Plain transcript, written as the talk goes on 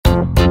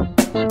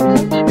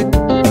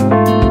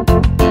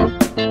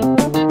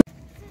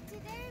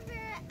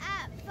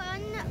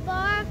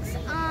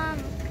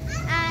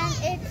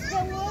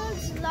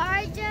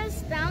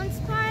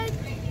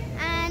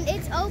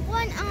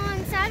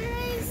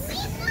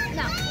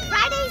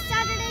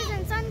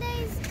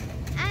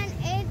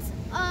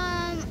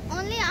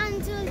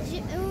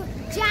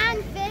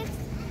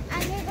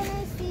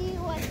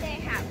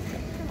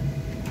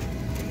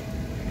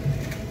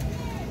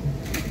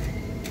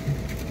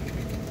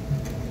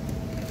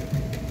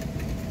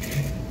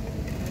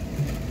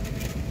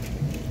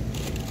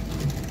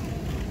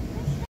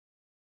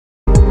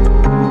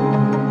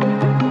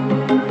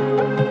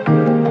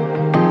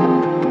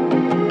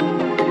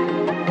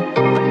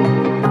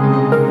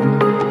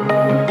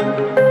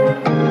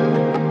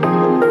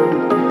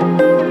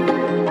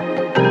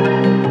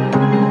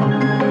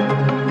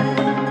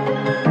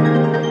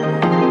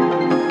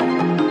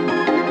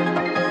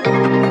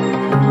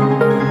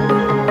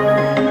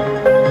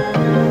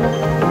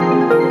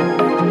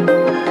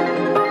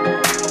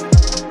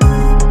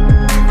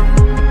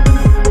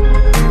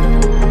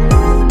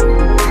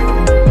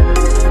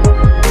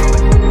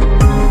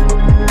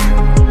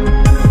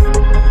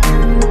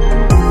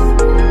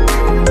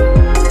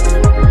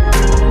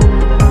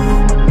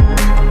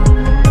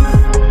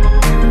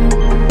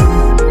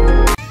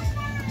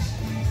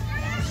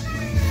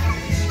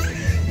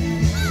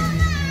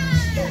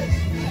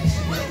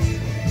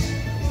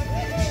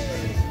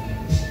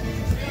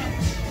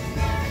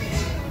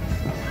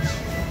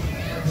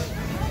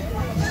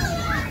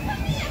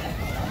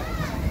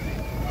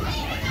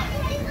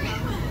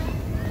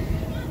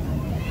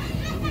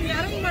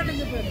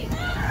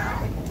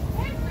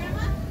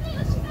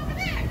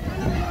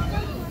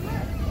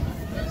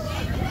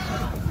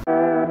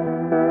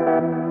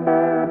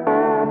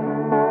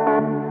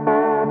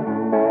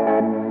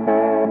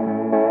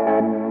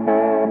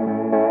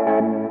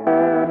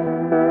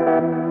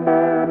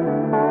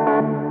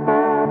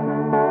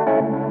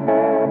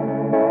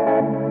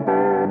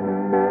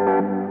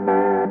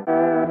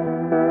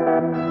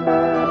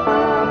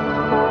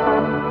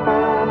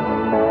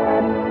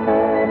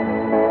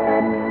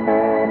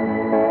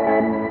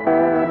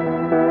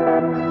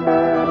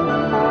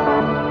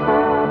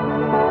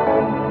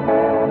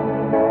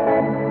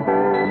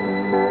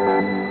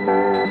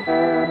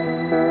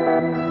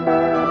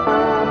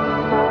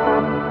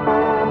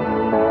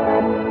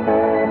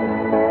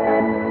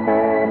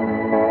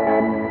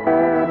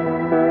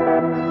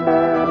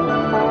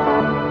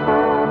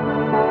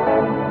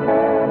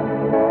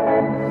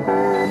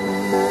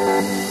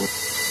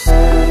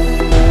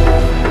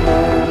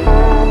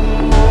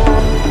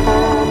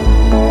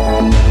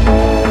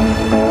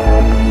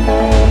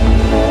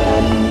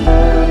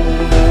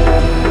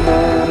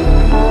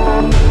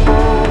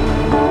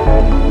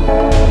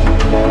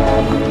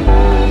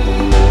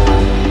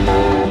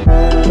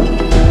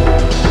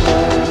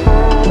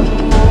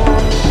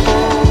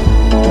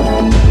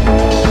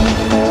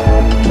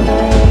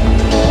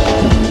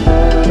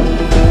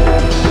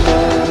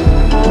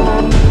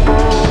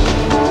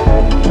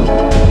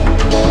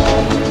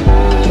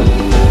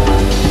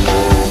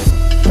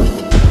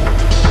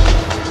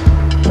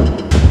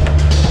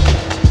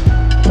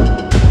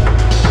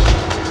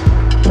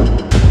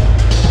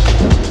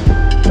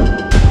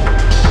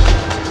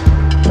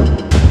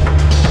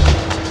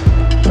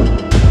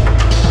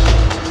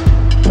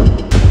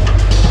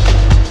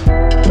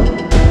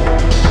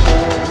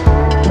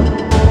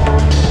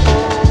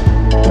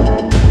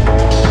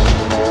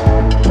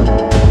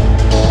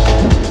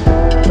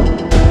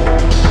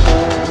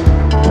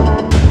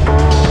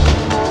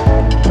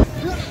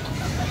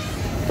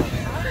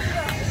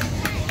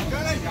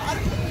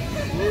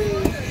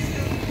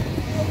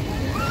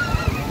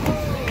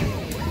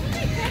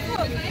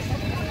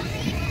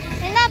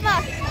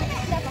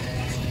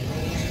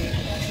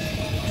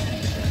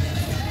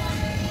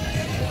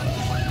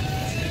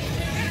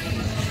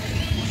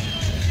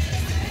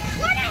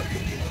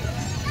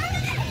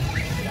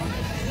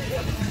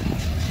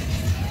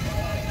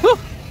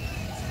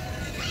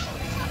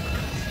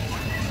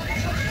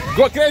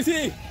Go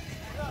crazy!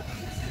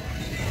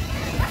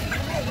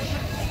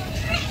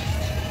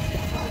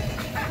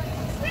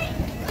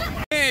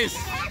 Yes.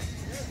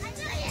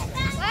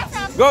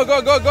 Go,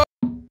 go, go, go!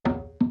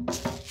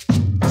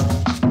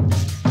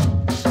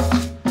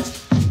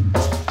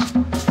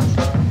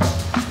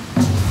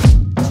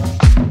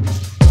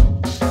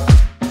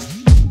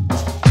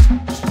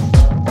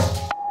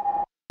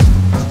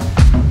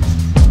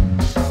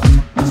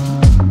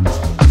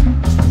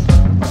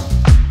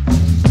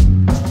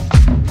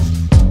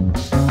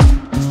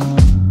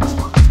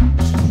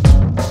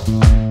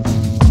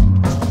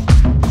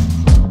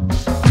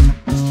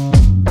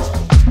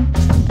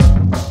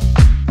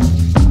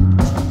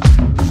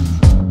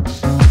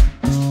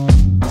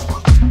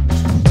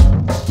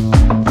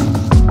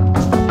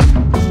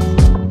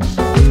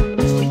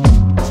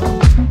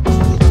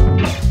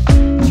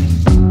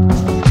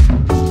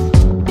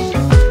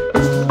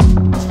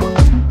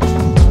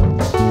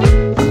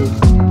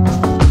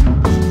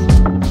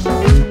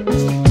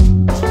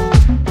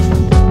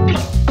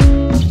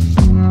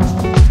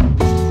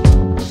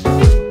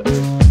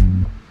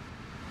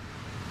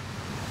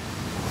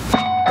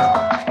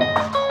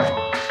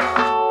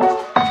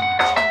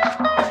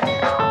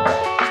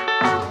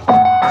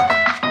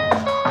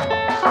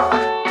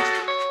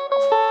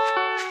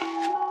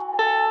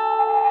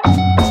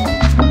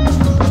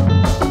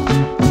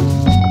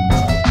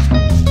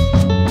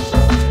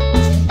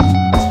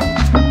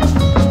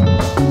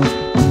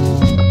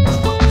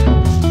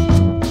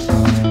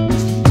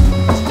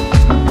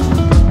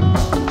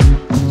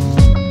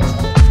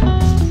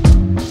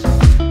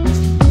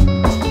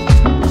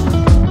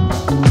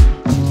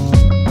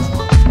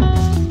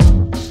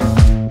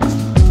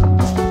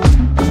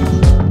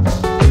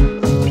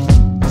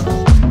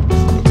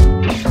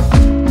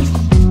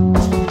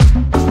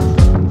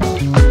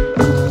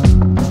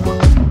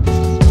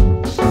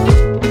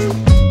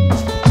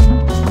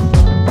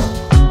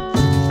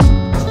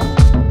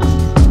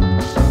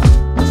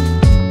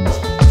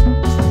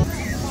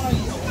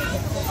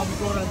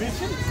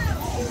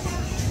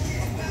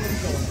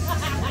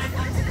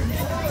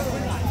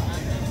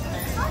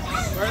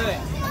 Where are they?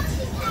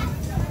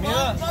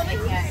 Mila?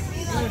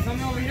 There's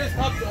something over here.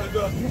 Stop.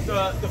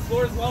 The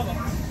floor is lava.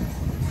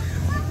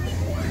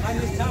 Behind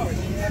this tower.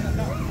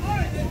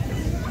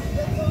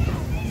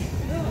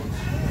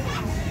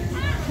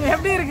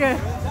 எப்படி இருக்கு?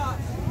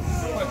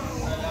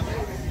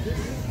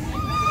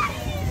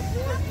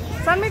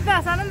 Sanmita,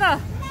 Sananda.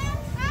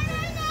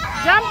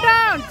 Jump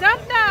down,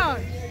 jump down.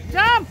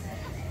 Jump.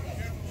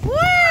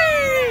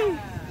 Whee!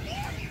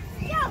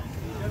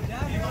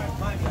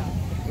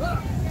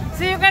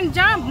 See, you can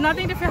jump,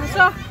 nothing to feel.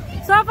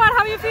 So far,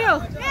 how you feel?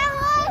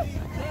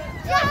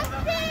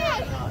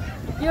 Jumping!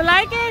 You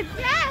like it?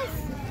 Yes!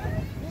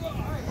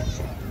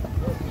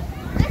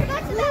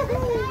 Let's go to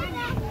the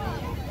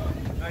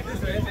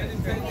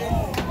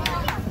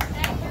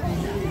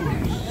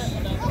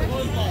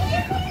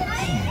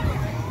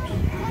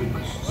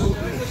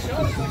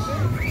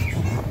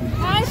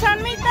Hi,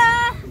 Sanmita.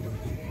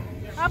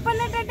 Open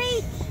the teddy.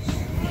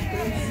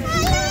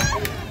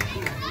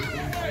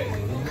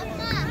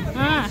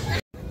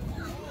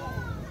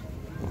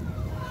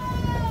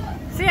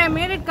 See, I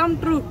made it come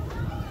true.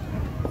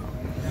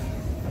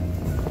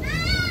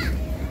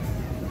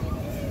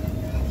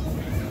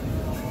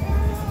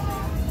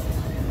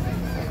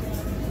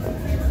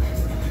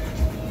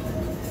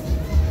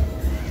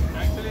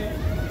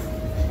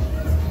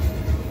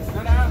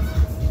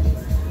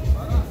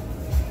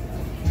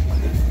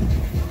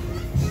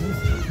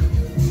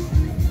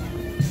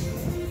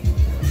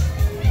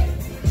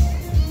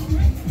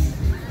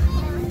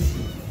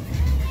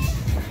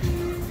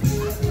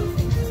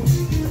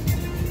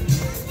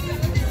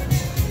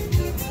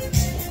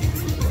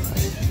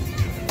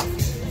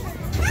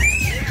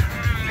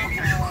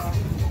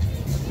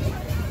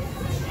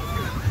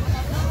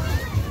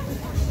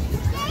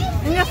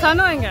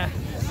 Sano enggak?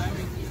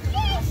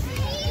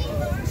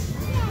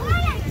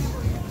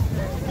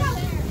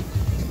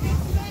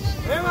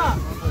 Emma,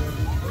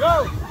 go!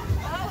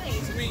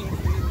 It's me.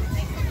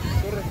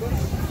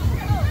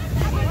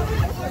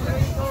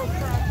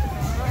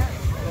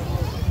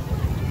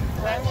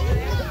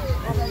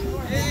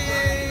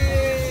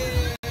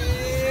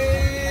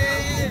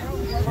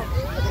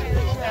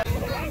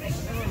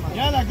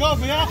 Yalla, go,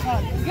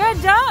 بياخد. Good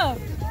job.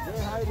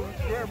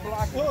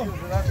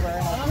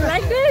 You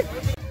like this?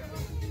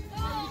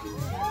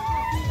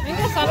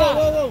 Whoa,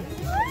 whoa, whoa.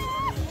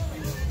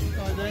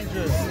 So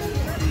dangerous.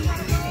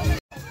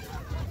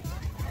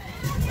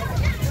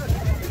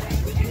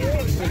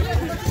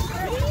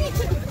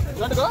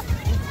 You want to go?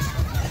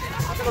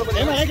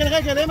 Emma,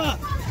 rekel, Emma.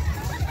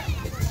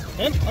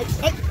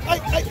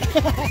 Ay.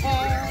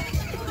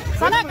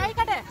 Sana, kai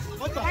kade.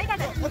 Kai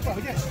kade.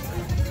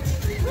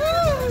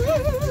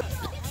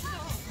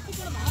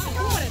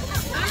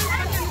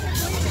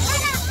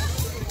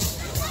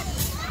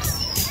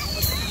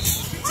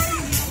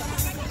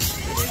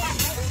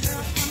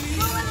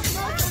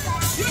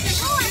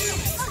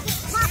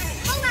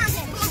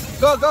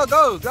 Go, go,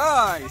 go,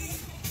 guys!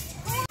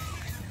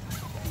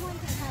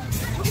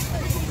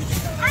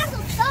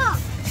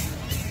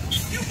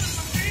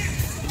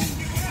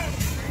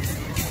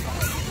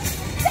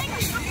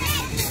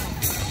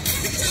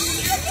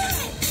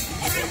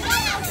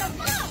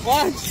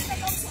 Watch.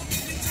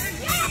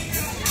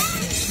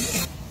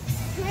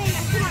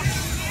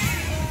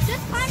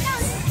 Just climb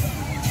down.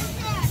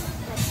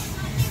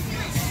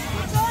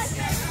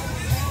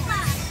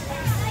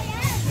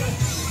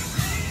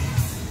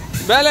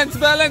 Balance,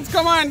 balance.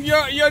 Come on.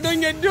 You're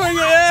doing it. Doing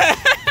it.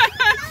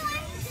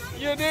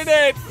 You did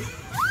it.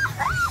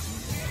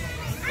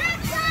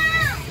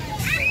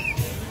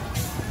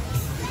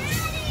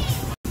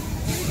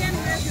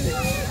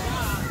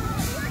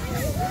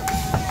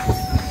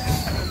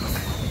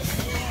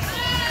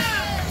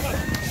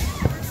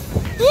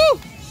 Woo!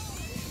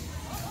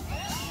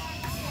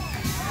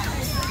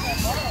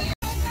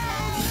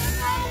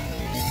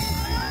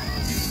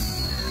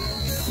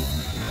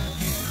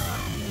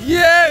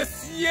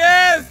 Yes,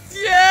 yes,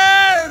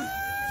 yes!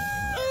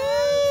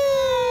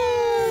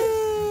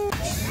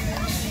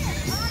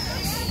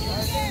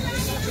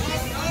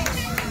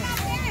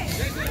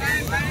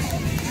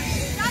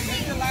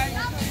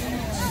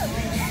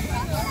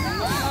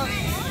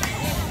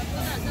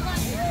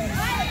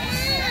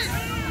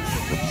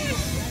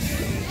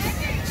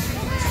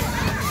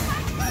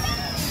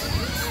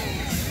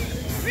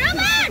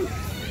 Roman!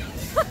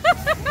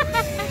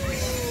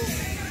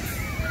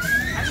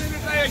 I'm going to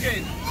try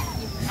again.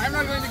 I'm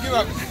not going to give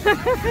up.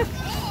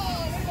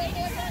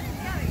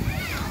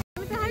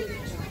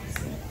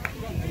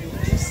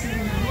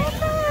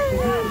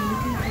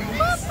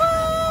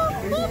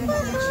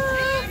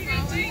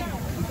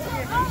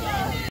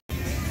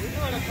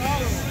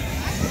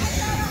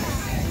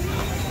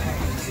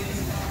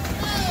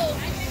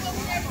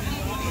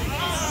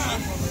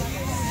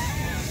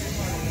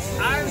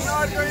 I'm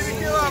not going to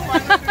give up.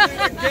 I'm going to do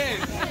it again.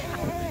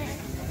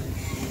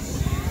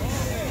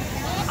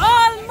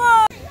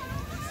 Almost.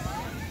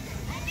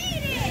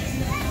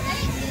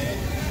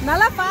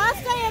 Nalla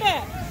fast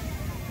ire.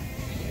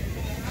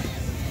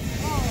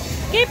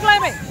 Keep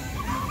climbing.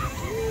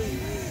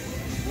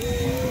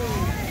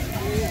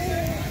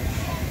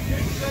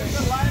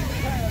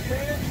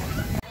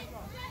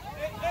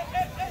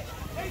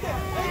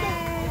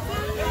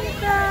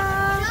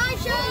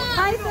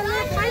 Hi,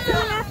 Philip. Hi,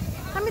 Philip.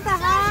 Samita,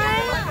 hi.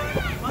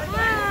 Hi.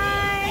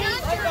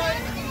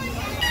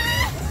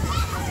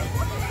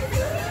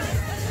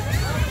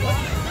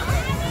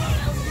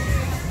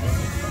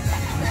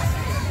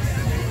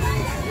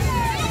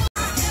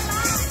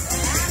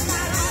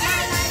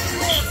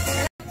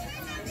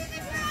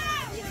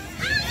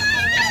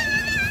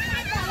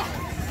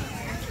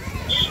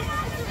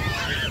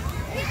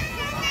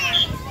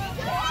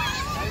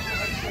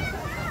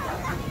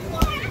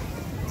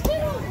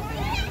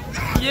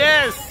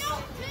 Yes!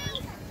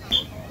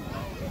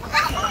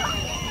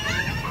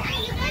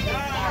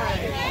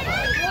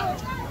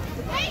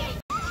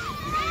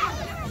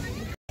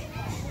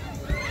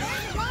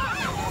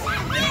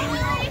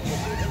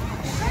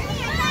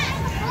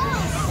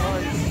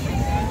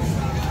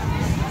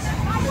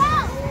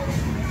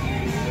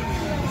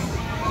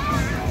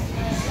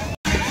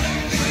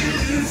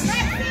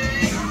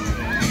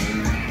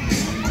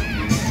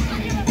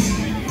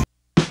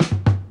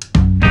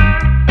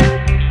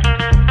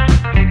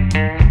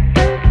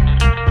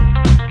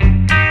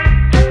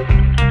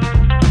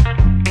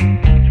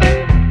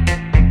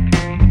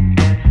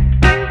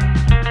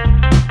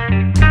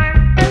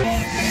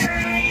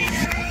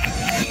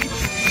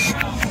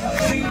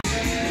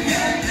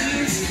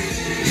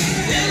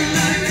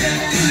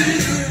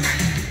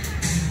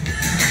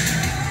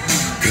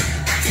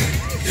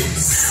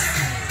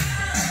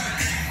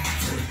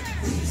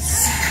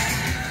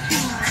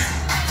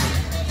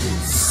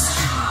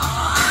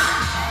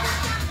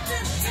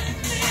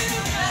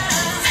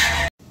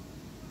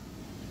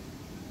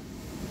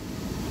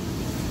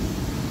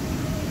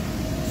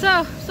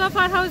 So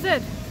far, how's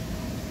it?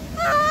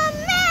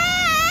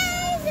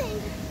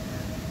 Amazing!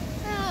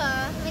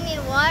 We need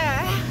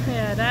water.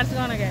 Yeah, that's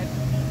gonna get.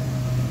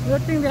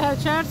 Good thing they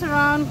have chairs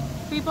around.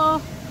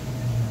 People,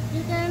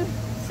 you can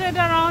sit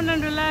around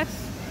and relax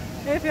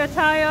if you're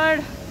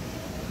tired.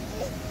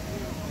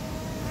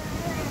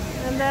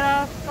 And there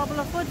are a couple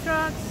of food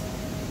trucks.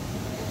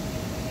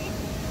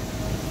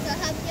 So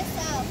help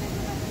yourself.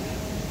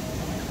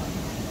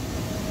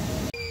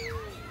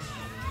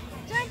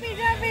 Jumpy,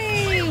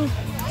 jumpy!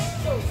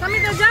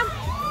 Samita, jump!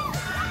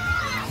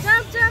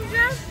 Jump, jump,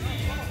 jump!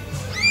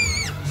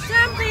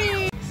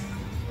 Jumpy!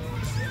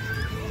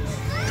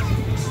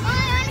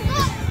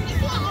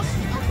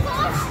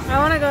 I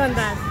wanna go in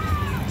that.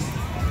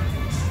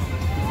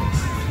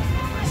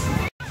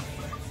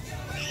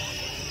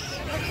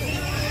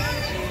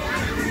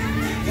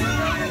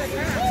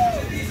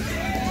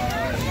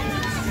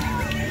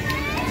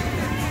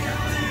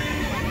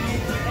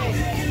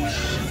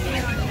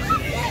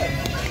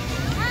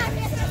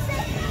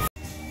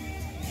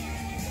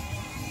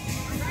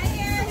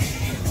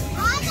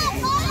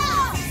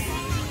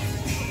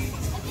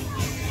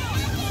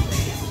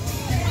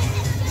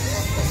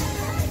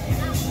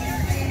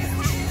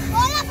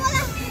 Bola,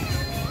 bola.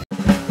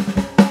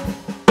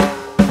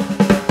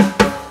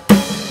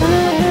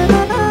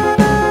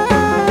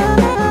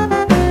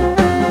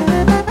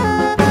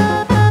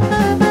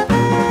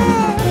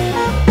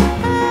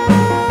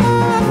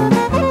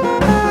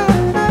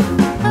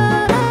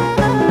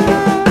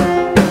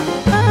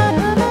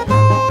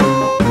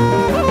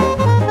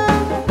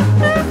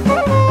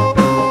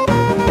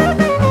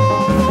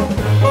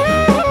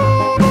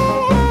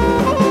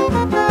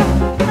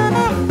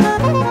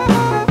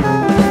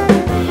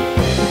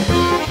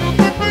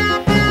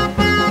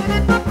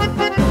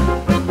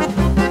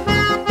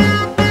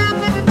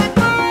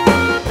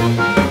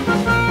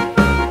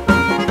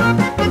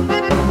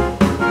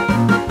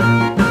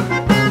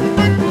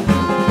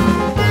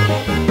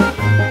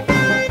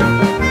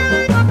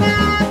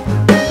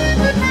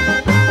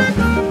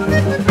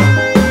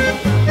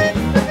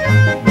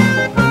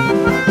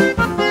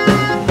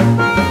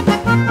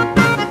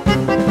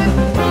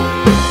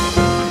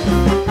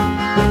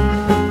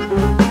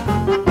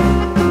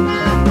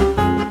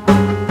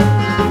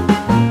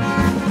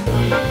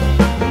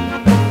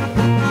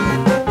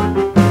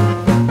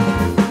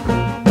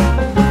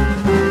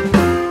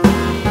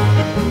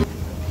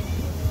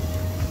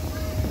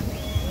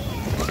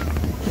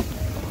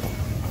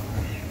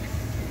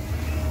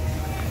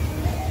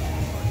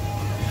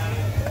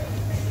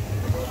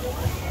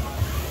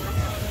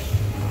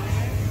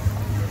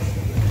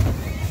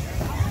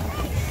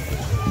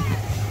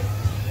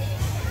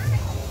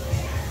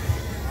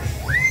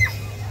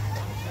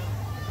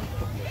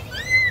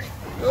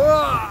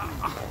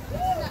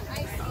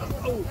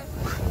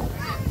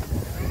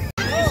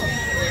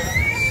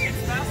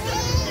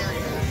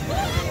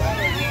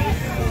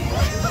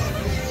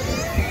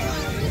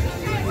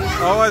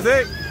 How was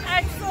it?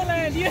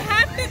 Excellent. You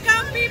have to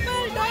come,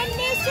 people. Don't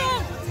miss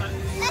it.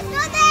 Let's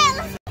go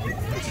there.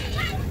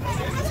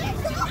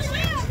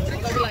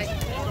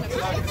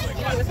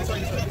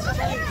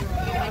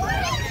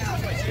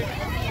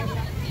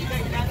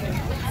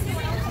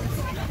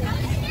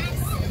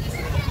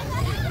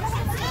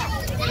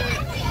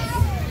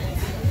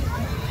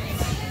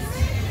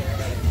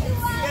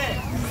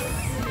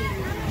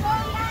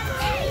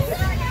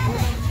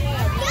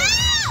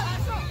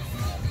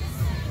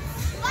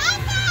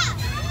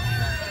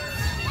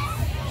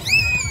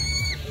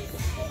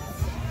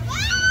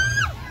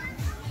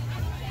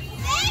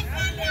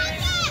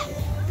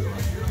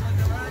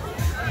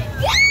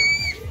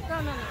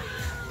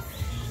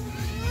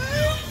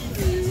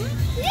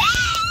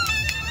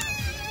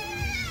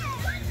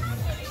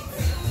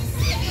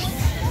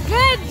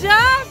 Good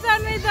job,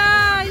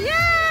 Tanvita.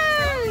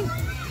 Yay!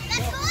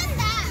 Let's go in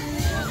there.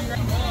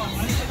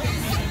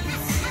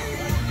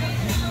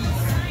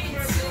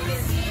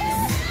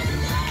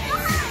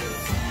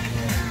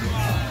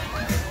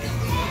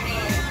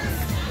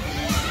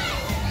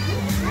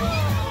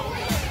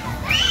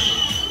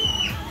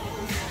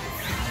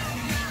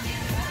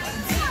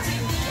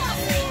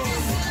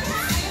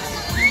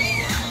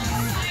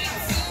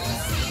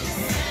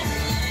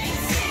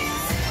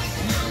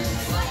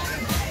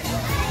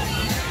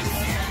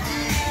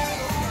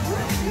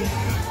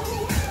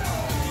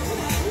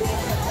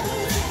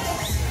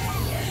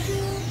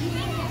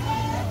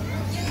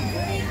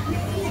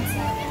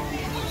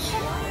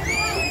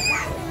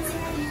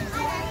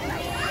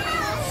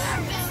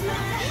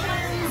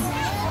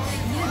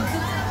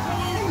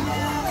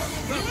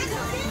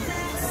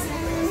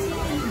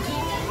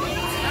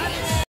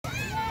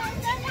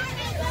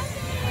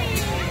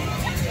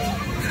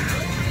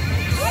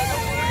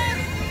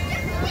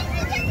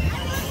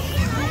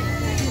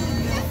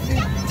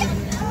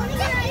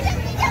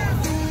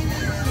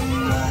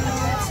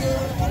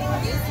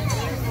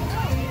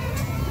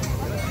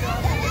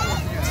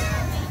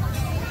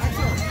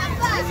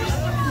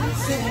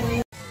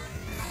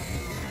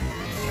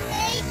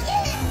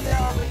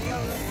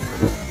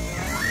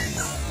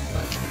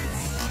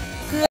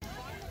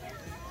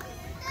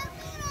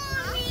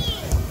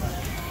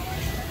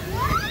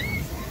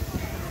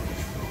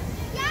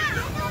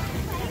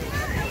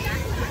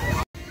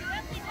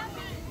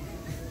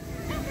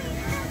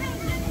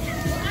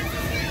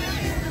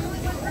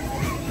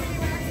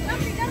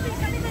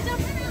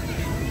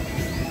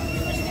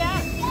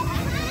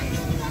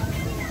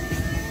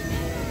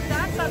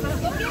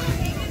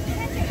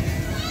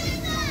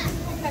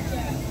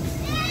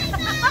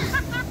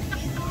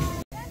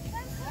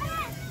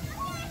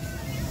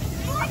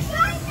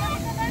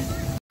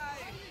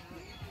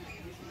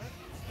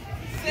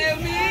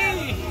 Save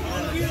me!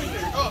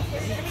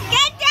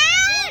 Get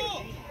down!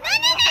 No.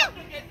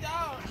 Get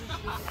down!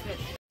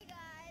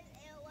 Guys,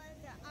 it was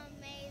an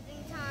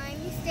amazing time.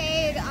 We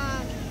stayed,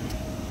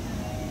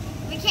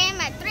 we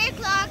came at 3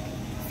 o'clock,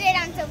 stayed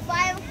until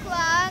 5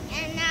 o'clock,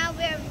 and now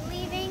we're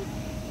leaving.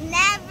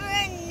 Never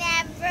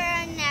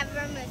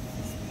miss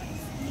this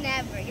place.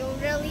 Never. You'll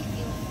really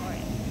feel for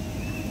it.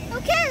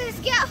 Okay, let's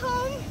get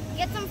home,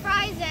 get some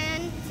fries,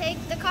 and take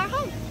the car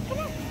home. Come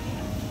on.